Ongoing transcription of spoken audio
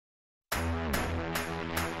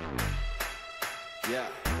Yeah.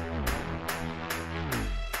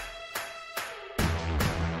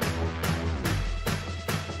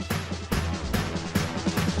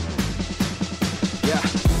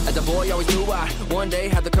 As a boy, always knew I one day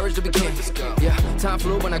had the courage to be king. Yeah, time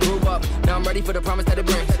flew when I grew up. Now I'm ready for the promise that it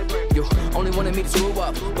brings. You only wanted me to screw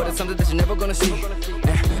up, but it's something that you're never gonna see.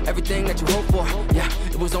 And everything that you hope for, yeah,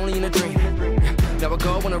 it was only in a dream. Now I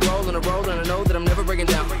go on a roll, and I know that I'm never breaking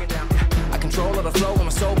down. I control all the flow with my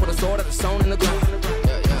soul, put a sword at the stone in the ground.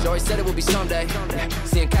 She always said it would be someday,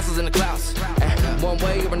 seeing castles in the clouds. One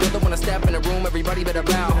way or another, when I step in the room, everybody better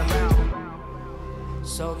bow.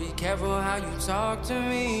 So be careful how you talk to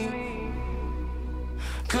me,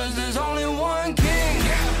 'cause there's only one king,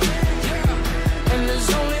 and there's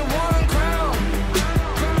only one crown,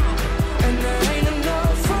 and there ain't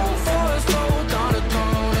enough room for us both on the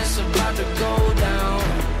throne. It's about to go down,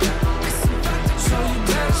 so you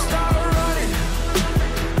better start running,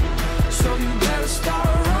 so you better start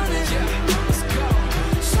running,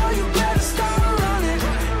 so you better start running,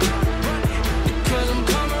 because I'm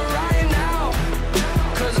coming right now,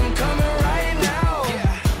 because I'm coming right now.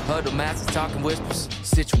 Huddle masses talking whispers,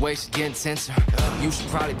 situation getting tenser. You should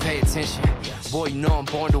probably pay attention. Boy, you know I'm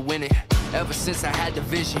born to win it. Ever since I had the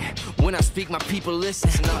vision, when I speak, my people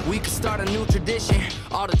listen. We could start a new tradition.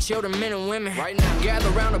 All the children, men and women, right now, gather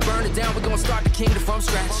around to burn it down. We're gonna start the kingdom from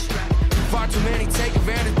scratch. Far too many take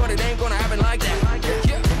advantage, but it ain't gonna happen like that.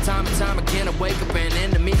 Time and time again, I wake up and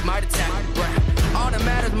enemies might attack. All that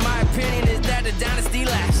matters, in my opinion, is that the dynasty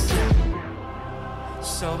lasts.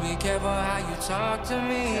 So be careful how you talk to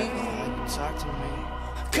me,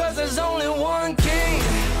 'cause there's only one king,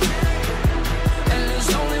 and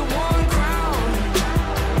there's only one crown,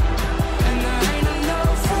 and there ain't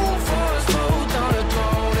enough room for us both on the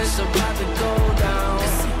throne. It's about to go down,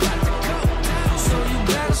 so you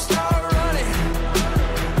better start running,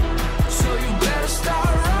 so you better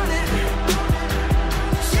start running,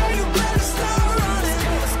 yeah, you better start running,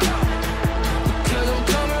 because I'm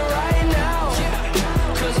coming right now,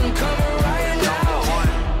 because I'm coming right now.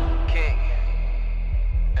 One king,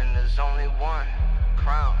 and there's only one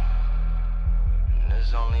crown, and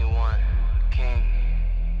there's only one king,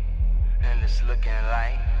 and it's looking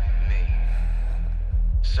like me.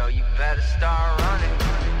 So you better start running,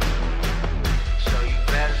 so you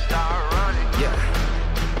better start running, yeah.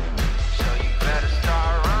 So you better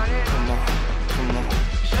start running, come on, come on.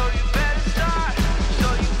 So you better start, so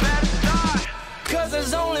you better start, 'cause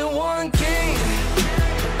there's only one king,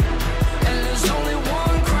 and there's only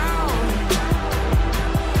one crown,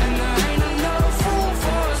 and there ain't enough room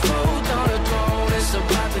for us both on the throne. It's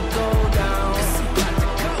about to go down,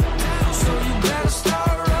 so you better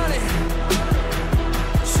start running,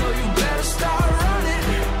 so you better start running,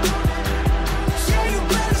 yeah, you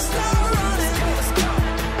better start running,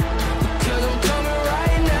 because I'm coming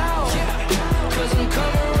right now, because I'm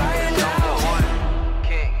coming right now. One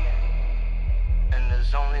king, and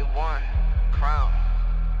there's only one crown,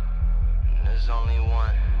 and there's only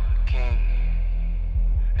one king,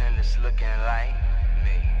 and it's looking like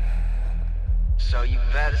me. So you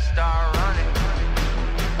better start running,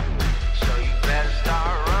 so you better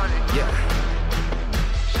start running, yeah.